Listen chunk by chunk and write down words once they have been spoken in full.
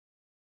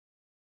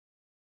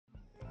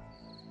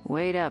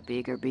Wait up,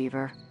 eager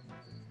beaver.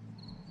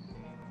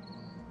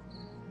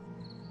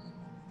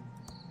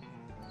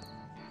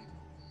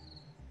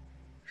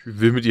 Ich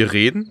will mit ihr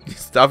reden?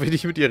 Jetzt darf ich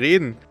nicht mit ihr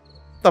reden.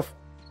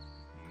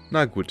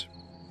 Na gut.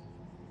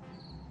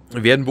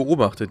 Wir werden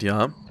beobachtet,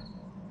 ja.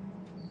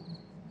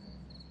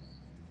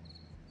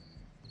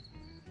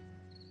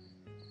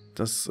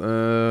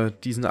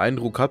 Diesen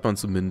Eindruck hat man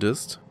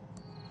zumindest.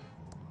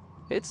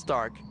 It's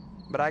dark,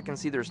 but I can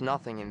see there's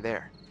nothing in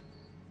there.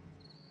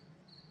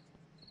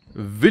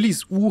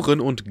 Willis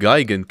Uhren- und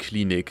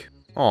Geigenklinik.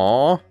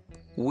 Oh.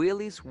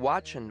 Willie's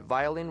Watch and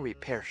Violin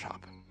Repair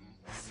Shop.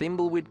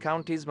 Thimbleweed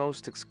County's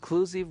most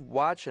exclusive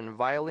watch and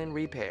violin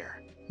repair.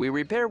 We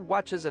repair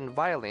watches and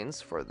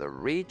violins for the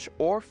rich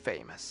or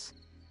famous.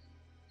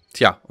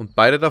 Tja, und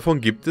beide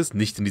davon gibt es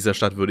nicht in dieser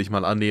Stadt, würde ich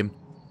mal annehmen.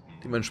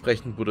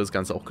 Dementsprechend wurde das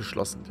Ganze auch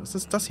geschlossen. Was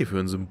ist das hier für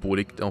eine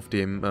Symbolik auf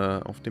dem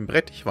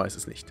Brett? Ich weiß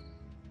es nicht.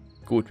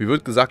 Gut, mir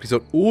wird gesagt, ich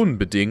soll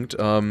unbedingt,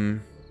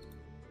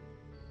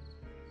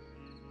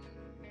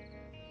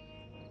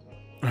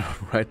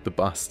 Ride the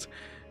Bust.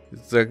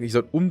 Ich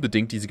soll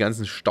unbedingt diese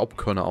ganzen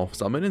Staubkörner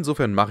aufsammeln.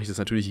 Insofern mache ich das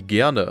natürlich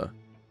gerne.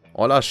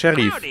 Hola,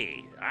 Sheriff.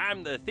 Howdy,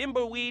 I'm the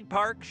Thimbleweed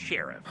Park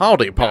Sheriff.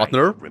 Howdy,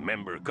 partner. I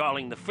remember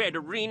calling the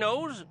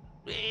Federinos?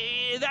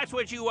 That's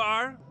what you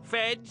are,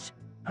 feds.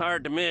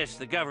 Hard to miss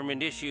the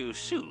government-issue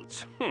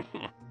suits.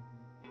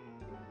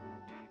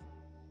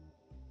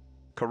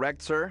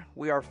 Correct, sir.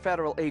 We are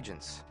federal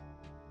agents.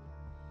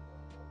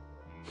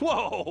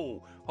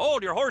 Whoa!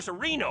 Hold your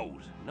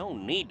horse-a-rinos. No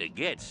need to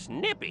get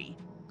snippy.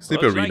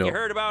 Snipperino. Looks like you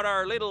heard about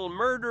our little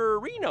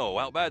murder-reno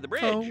out by the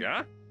bridge,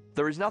 huh?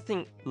 There is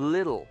nothing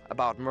little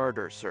about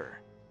murder, sir.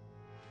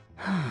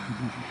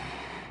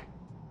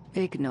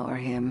 Ignore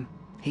him.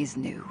 He's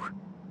new.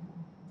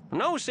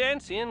 No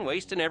sense in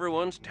wasting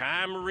everyone's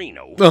time,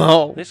 Reno.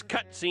 Oh. This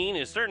cutscene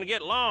is starting to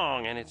get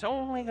long, and it's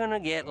only gonna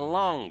get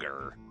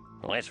longer.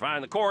 Let's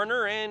find the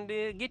coroner and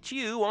get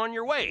you on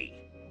your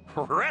way.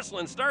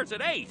 Wrestling starts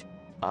at 8.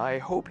 I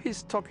hope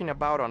he's talking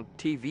about on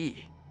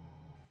TV.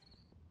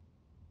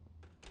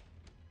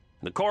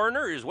 The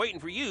coroner is waiting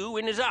for you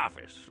in his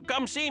office.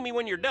 Come see me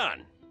when you're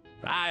done.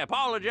 I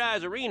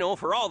apologize, Reno,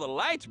 for all the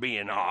lights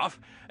being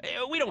off.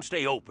 We don't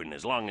stay open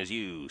as long as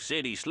you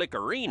city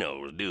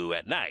slickerinos do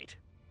at night.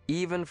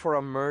 Even for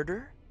a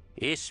murder?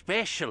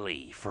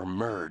 Especially for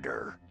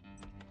murder.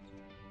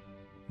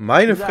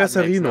 Meine That makes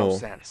no Fresserino.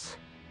 sense.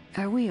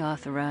 Are we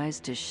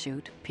authorized to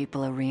shoot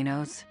people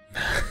arenos?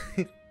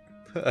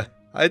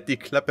 Halt die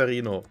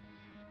Klapperino.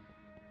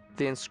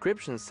 The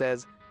inscription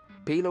says,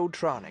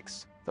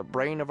 Pilotronics, the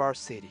brain of our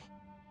city.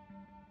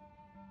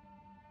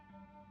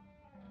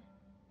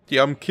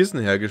 Die haben Kissen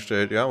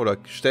hergestellt, ja? Oder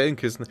stellen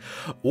Kissen.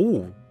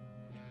 Oh.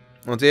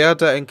 Und er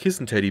hatte einen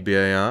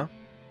Kissen-Teddybär, ja?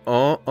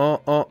 Oh, oh,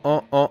 oh,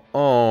 oh, oh,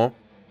 oh.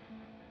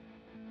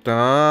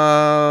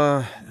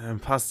 Da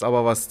passt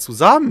aber was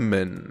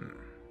zusammen.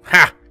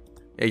 Ha!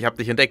 Ich hab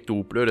dich entdeckt,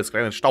 du blödes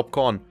kleines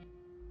Staubkorn.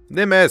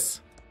 Nimm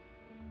es.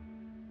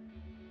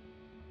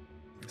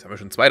 Jetzt haben wir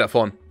schon 2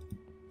 davon.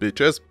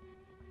 Bitches.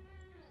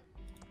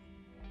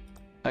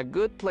 A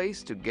good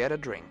place to get a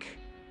drink.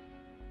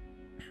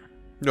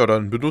 Ja,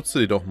 dann benutze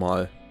die doch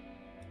mal.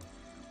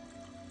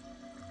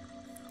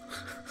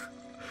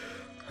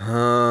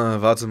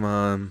 Warte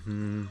mal.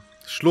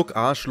 Schluck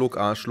A, Schluck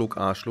A, Schluck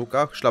A, Schluck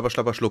A. Schlapper,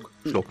 schlapper, Schluck.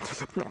 Schluck.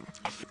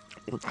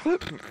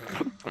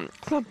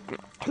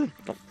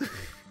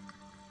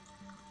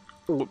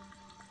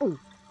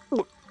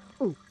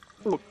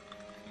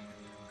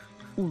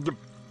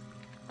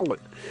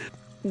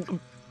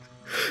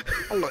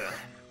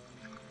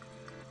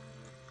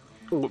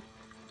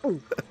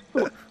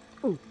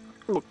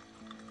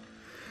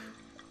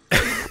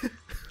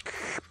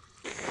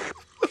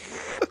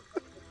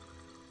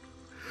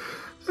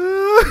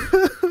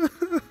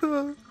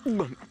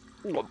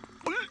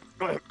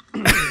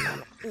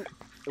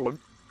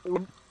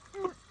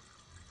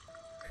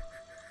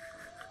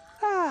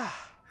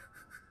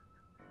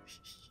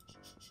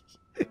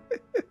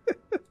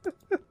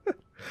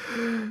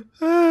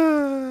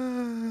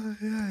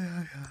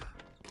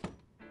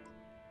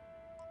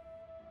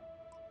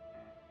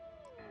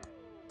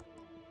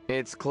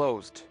 It's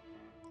closed.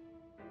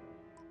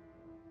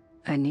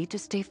 I need to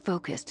stay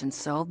focused and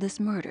solve this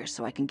murder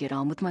so I can get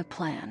on with my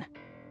plan.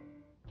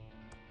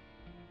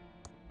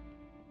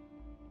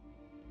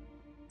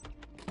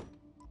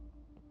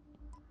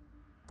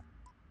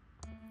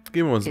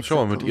 Gehen wir uns, It's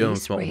schauen a wir mit ihr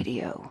uns police mal um.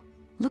 radio.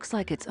 Looks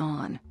like it's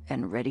on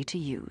and ready to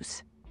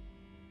use.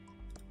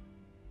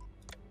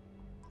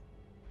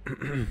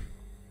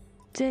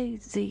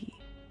 Daisy,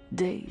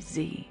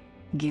 Daisy,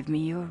 give me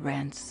your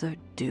answer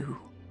due.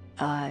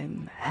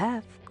 I'm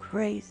half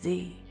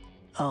crazy,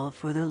 all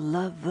for the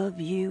love of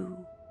you.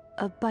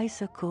 A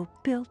bicycle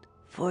built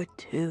for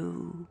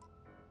 2.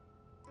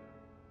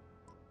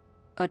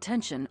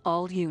 Attention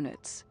all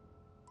units.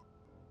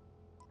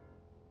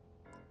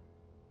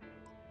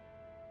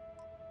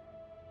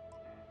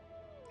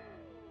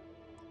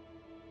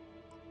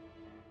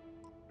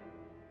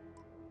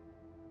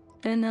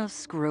 Enough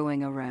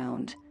screwing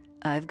around.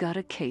 I've got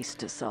a case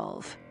to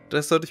solve.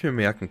 Das sollte ich mir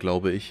merken,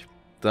 glaube ich.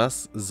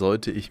 Das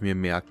sollte ich mir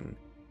merken.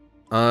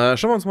 Schauen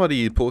wir uns mal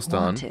die Poster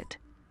an. Wanted,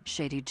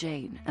 Shady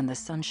Jane and the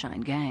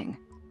Sunshine Gang.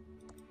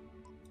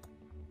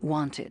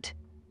 Wanted,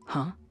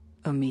 huh?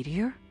 A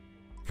meteor?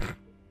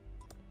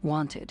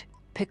 Wanted,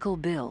 Pickle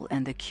Bill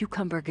and the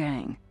Cucumber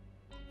Gang.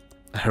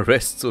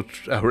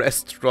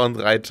 Restaurant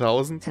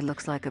 3000? It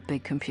looks like a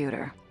big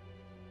computer.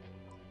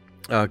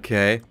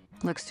 Okay.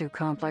 Looks too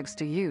complex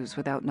to use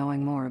without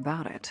knowing more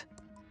about it.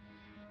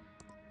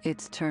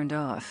 It's turned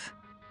off.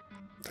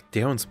 Hat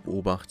der uns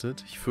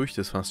beobachtet? Ich fürchte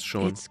es fast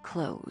schon. It's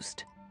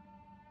closed.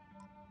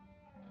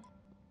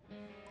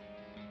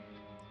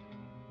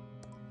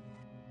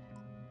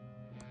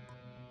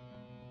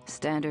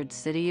 Standard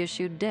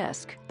city-issued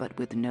desk, but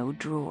with no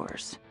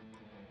drawers.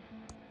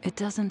 It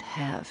doesn't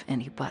have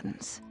any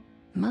buttons.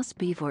 Must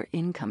be for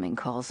incoming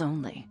calls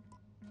only.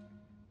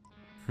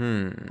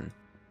 Und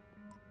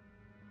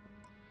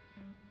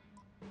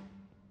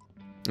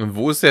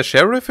wo ist der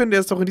Sheriff hin? Der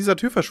ist doch in dieser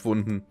Tür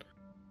verschwunden.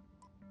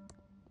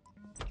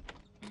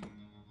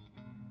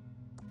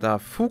 Da,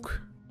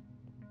 Fug.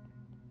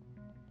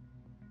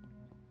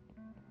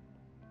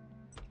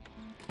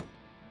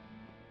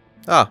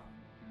 Ah.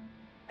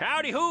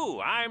 Howdy who,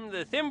 I'm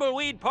the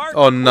Thimbleweed part.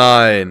 Oh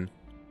nein.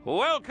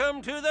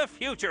 Welcome to the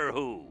future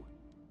who.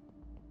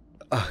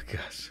 Ach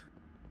Gott.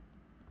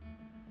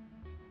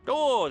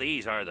 Oh,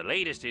 these are the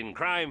latest in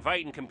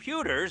crime-fighting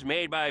computers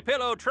made by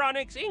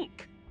Pillowtronics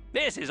Inc.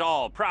 This is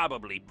all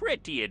probably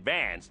pretty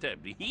advanced,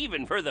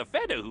 even for the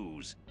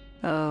Fedahoos.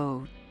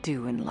 Oh,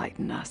 do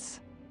enlighten us.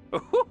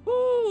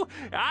 Ooh,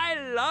 I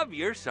love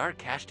your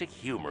sarcastic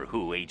humor,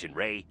 Who, Agent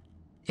Ray.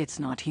 It's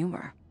not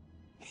humor.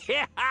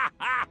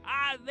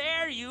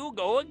 There you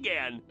go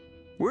again.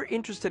 We're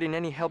interested in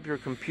any help your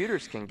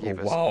computers can give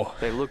us. Wow.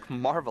 They look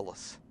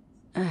marvelous.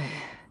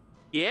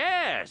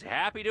 Yes,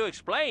 happy to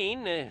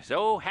explain.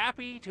 So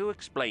happy to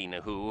explain,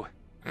 Who.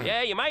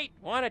 Yeah, you might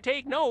want to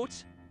take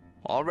notes.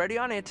 Already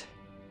on it.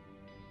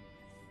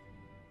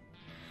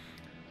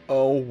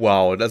 Oh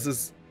wow, das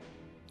ist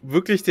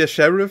wirklich der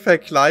Sheriff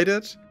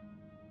verkleidet?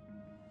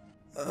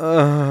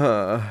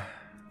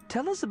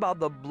 Tell us about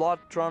the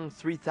Bloodtron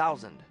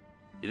 3000.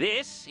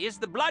 This is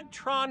the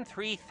Bloodtron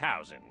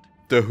 3000.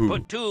 The Who.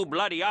 Put 2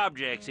 bloody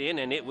objects in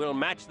and it will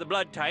match the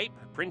blood type,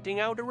 printing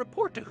out a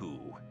report to Who.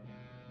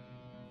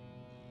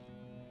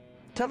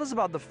 Tell us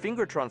about the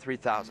Fingertron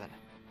 3000.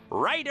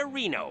 Right a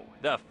Reno,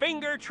 the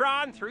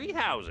Fingertron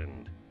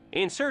 3000.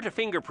 Insert a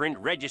fingerprint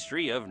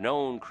registry of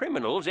known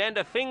criminals and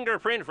a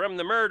fingerprint from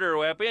the murder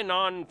weapon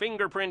on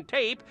fingerprint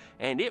tape,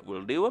 and it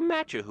will do a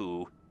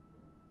match-a-who.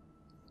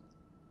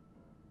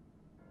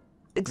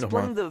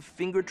 Explain the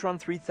Fingertron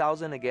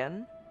 3000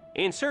 again.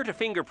 Insert a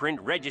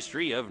fingerprint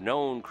registry of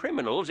known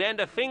criminals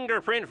and a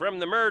fingerprint from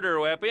the murder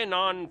weapon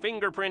on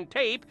fingerprint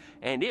tape,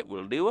 and it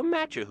will do a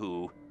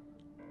match-a-who.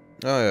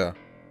 Ah ja.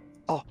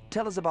 Oh,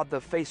 tell us about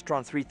the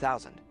Facetron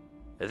 3000.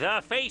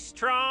 The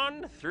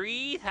Facetron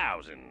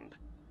 3000.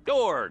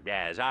 Or,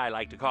 as I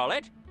like to call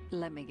it...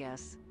 Let me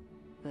guess.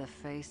 The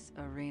face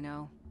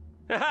arena?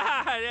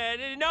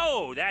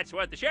 No, that's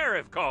what the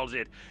sheriff calls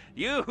it.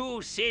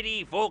 You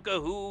city folka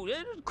who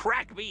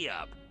crack me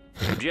up.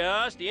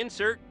 Just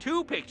insert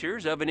 2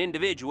 pictures of an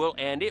individual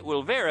and it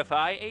will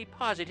verify a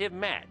positive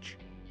match.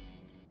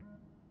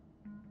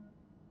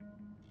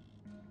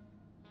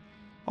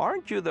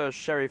 Aren't you the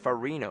Sheriff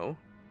Areno?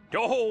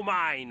 Oh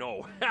my,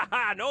 no.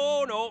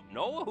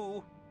 no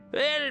who.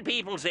 Well,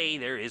 people say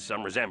there is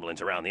some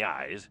resemblance around the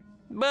eyes.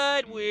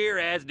 But we're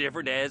as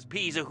different as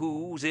peas a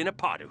who's in a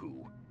pot a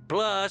who.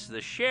 Plus,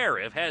 the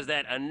sheriff has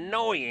that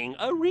annoying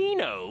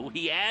Areno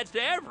he adds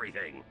to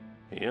everything.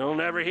 You'll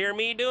never hear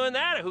me doing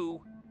that a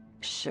who.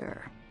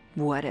 Sure.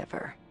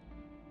 Whatever.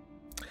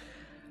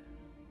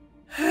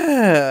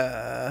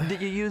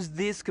 Did you use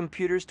these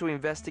computers to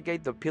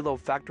investigate the Pillow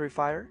Factory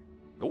fire?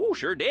 Oh,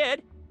 sure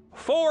did.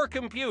 4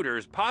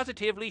 computers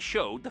positively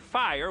showed the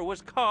fire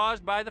was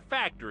caused by the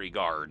factory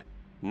guard.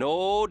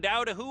 No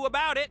doubt a who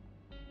about it.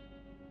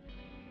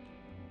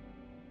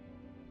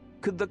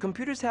 Could the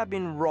computers have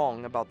been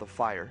wrong about the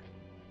fire?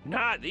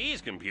 Not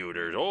these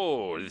computers.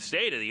 Oh, the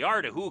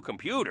state-of-the-art a who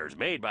computers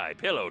made by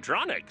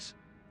Pillowtronics.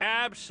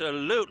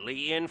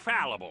 Absolutely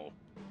infallible.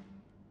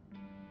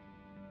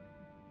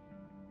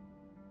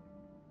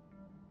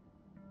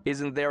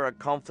 Isn't there a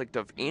conflict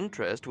of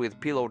interest with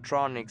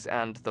Pillowtronics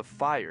and the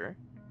fire?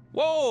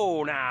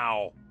 Whoa,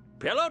 now!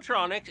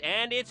 Pillowtronics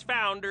and its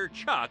founder,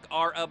 Chuck,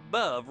 are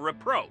above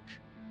reproach.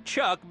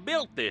 Chuck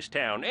built this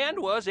town and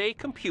was a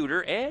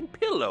computer and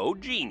pillow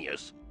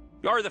genius.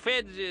 Are the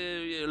feds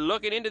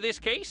looking into this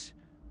case?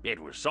 It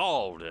was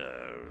solved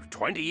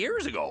 20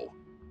 years ago.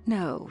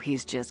 No,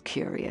 he's just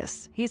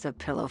curious. He's a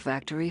Pillow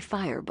Factory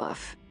fire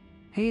buff.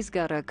 He's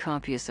got a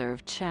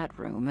CompuServe chat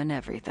room and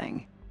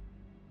everything.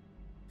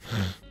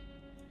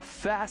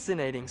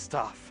 Fascinating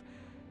stuff.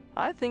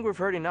 I think we've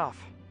heard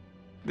enough.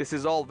 This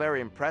is all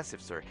very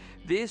impressive, sir.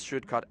 This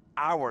should cut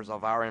hours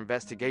of our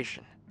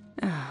investigation.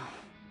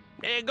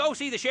 Go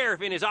see the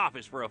sheriff in his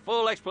office for a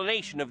full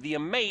explanation of the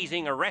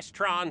amazing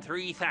Arrestron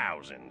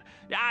 3000.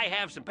 I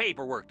have some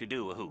paperwork to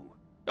do, wahoo.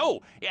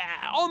 Oh,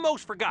 yeah,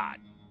 almost forgot.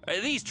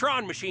 These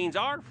Tron machines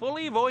are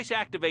fully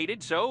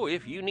voice-activated, so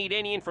if you need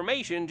any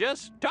information,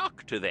 just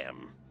talk to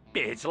them.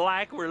 It's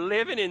like we're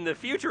living in the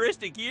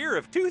futuristic year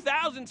of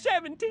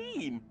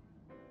 2017.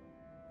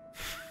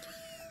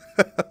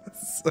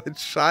 So ein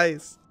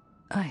Scheiß.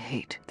 I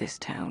hate this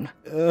town.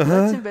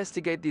 Let's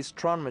investigate these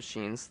Tron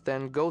machines,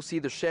 then go see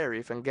the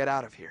sheriff and get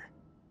out of here.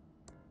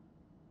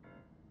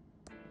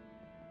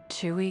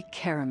 Chewy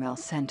Caramel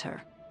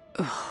Center.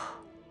 Ugh.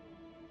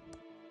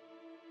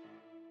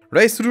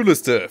 Race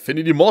To-Do-Liste.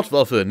 Finde die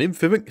Mordwaffe. Nimm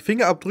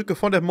Fingerabdrücke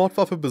von der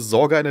Mordwaffe.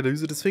 Besorge eine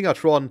Analyse des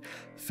Fingertron.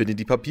 Finde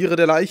die Papiere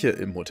der Leiche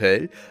im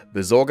Hotel.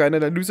 Besorge eine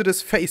Analyse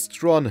des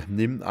Facetron.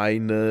 Nimm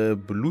eine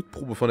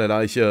Blutprobe von der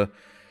Leiche.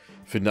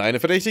 Finde einen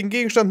verdächtigen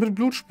Gegenstand mit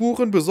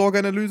Blutspuren. Besorge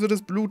eine Analyse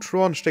des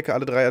Bluttron. Stecke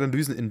alle 3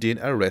 Analysen in den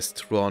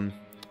Arrestron.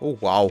 Oh,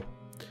 wow.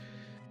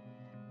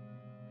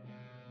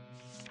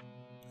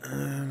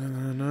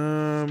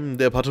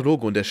 Der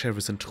Pathologe und der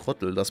Sheriff sind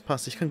Trottel. Das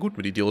passt. Ich kann gut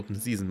mit Idioten.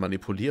 Sie sind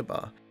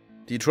manipulierbar.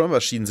 Die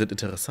Tron-Maschinen sind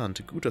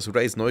interessant. Gut, dass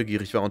Race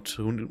neugierig war und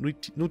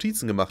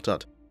Notizen gemacht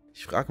hat.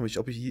 Ich frage mich,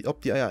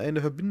 ob die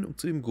eine Verbindung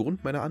zu dem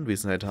Grund meiner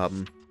Anwesenheit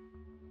haben.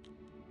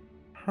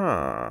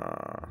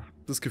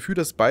 Das Gefühl,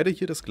 dass beide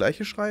hier das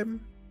Gleiche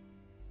schreiben?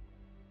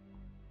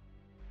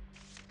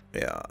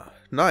 Ja.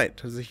 Nein,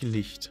 tatsächlich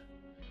nicht.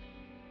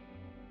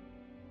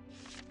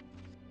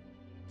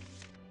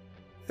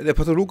 Der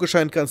Pathologe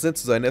scheint ganz nett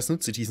zu sein. Es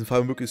nützt sich, diesen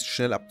Fall möglichst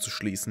schnell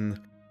abzuschließen.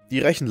 Die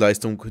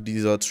Rechenleistung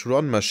dieser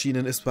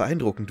Tron-Maschinen ist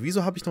beeindruckend.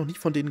 Wieso habe ich noch nie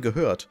von denen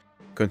gehört?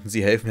 Könnten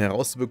sie helfen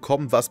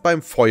herauszubekommen, was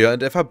beim Feuer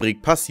in der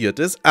Fabrik passiert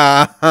ist?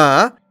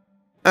 Aha!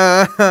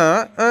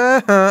 Aha!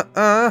 Aha!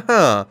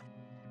 Aha!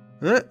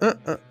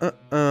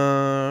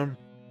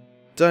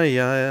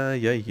 Ja.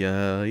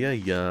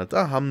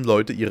 Da haben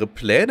Leute ihre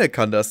Pläne,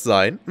 kann das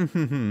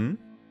sein?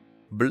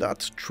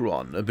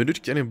 Bloodtron.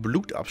 Benötigt einen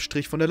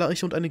Blutabstrich von der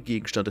Leiche und einen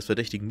Gegenstand des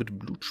Verdächtigen mit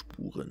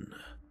Blutspuren.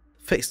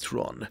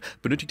 Facetron.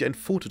 Benötigt ein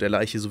Foto der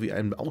Leiche sowie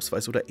einen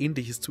Ausweis oder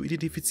ähnliches zur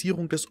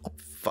Identifizierung des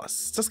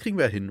Opfers. Das kriegen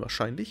wir hin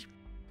wahrscheinlich.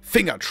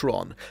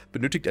 Fingertron.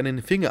 Benötigt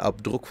einen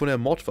Fingerabdruck von der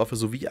Mordwaffe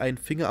sowie ein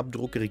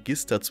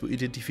Fingerabdruckregister zur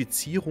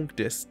Identifizierung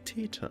des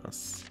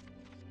Täters.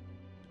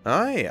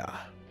 Ah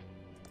ja.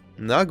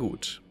 Na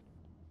gut.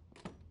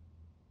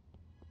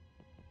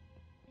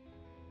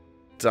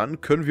 Dann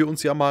können wir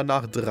uns ja mal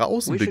nach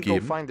draußen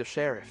begeben.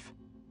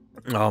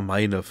 Oh,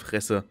 meine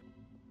Fresse.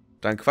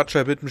 Dann quatsch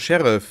er mit dem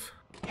Sheriff.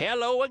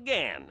 Hello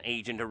again,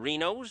 Agent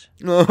Arenos.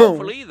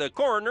 Hopefully the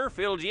coroner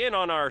fills you in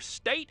on our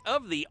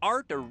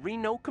state-of-the-art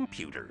Areno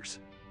computers.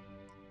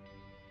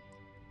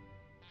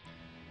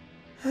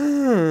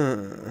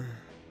 The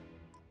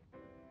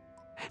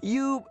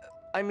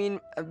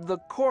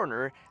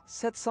coroner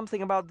said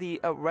something about the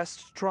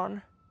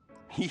Arrestron?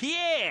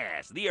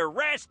 Yes, the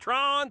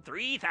Arrestron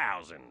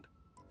 3000.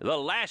 The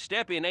last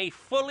step in a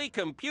fully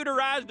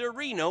computerized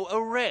Areno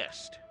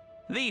arrest.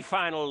 The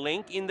final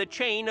link in the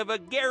chain of a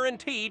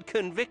guaranteed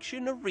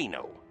conviction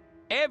Areno.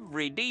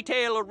 Every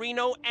detail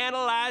Areno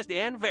analyzed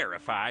and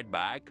verified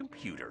by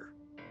computer.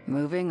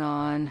 Moving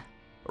on.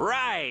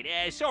 Right.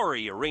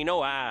 Sorry,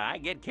 Areno. I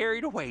get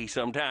carried away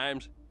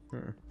sometimes.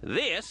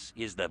 This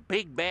is the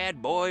big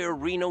bad boy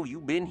Areno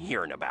you've been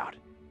hearing about.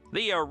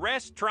 The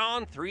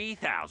Arrestron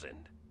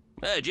 3000.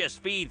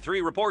 Just feed 3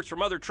 reports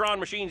from other Tron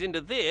machines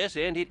into this,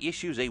 and it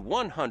issues a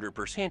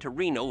 100%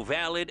 Areno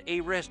valid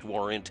arrest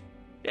warrant.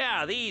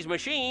 Yeah, these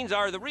machines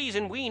are the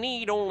reason we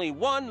need only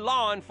 1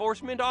 law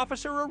enforcement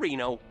officer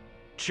Areno.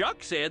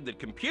 Chuck said that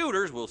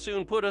computers will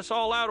soon put us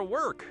all out of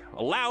work,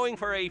 allowing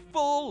for a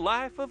full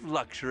life of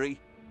luxury.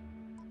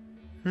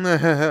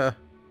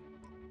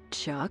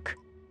 Chuck?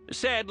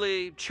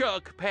 Sadly,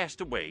 Chuck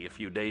passed away a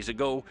few days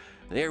ago.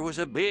 There was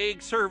a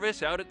big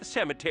service out at the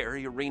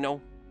cemetery, Areno.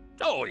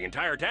 Oh, the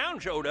entire town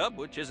showed up,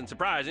 which isn't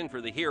surprising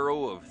for the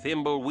hero of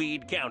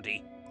Thimbleweed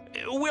County.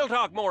 We'll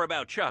talk more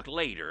about Chuck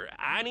later.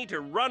 I need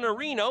to run a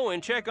Reno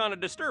and check on a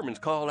disturbance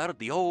call out at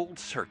the old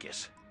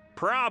circus.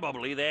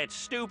 Probably that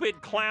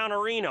stupid clown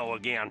Reno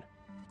again.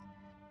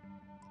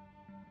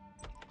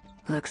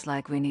 Looks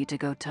like we need to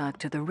go talk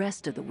to the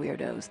rest of the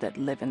weirdos that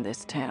live in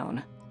this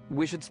town.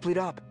 We should split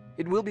up.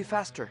 It will be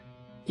faster.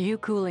 You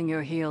cooling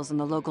your heels in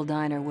the local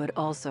diner would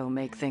also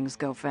make things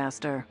go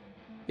faster.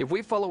 If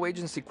we follow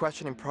agency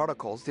questioning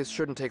protocols, this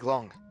shouldn't take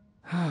long.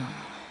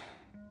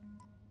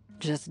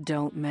 Just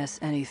don't mess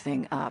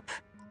anything up.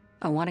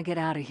 I want to get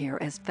out of here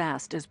as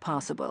fast as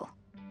possible.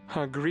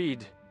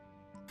 Agreed.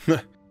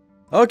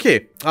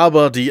 Okay,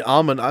 aber die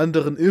armen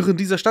anderen Irren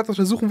dieser Stadt, das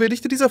versuchen wir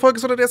nicht in dieser Folge,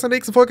 sondern erst in der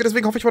nächsten Folge.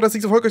 Deswegen hoffe ich mal, dass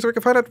diese Folge euch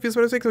gefallen hat. Wir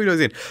sehen uns nächstes Mal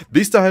wiedersehen.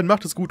 Bis dahin,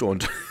 macht es gut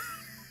und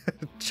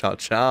ciao,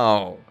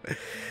 ciao.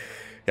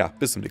 Ja,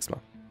 bis zum nächsten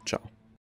Mal. Ciao.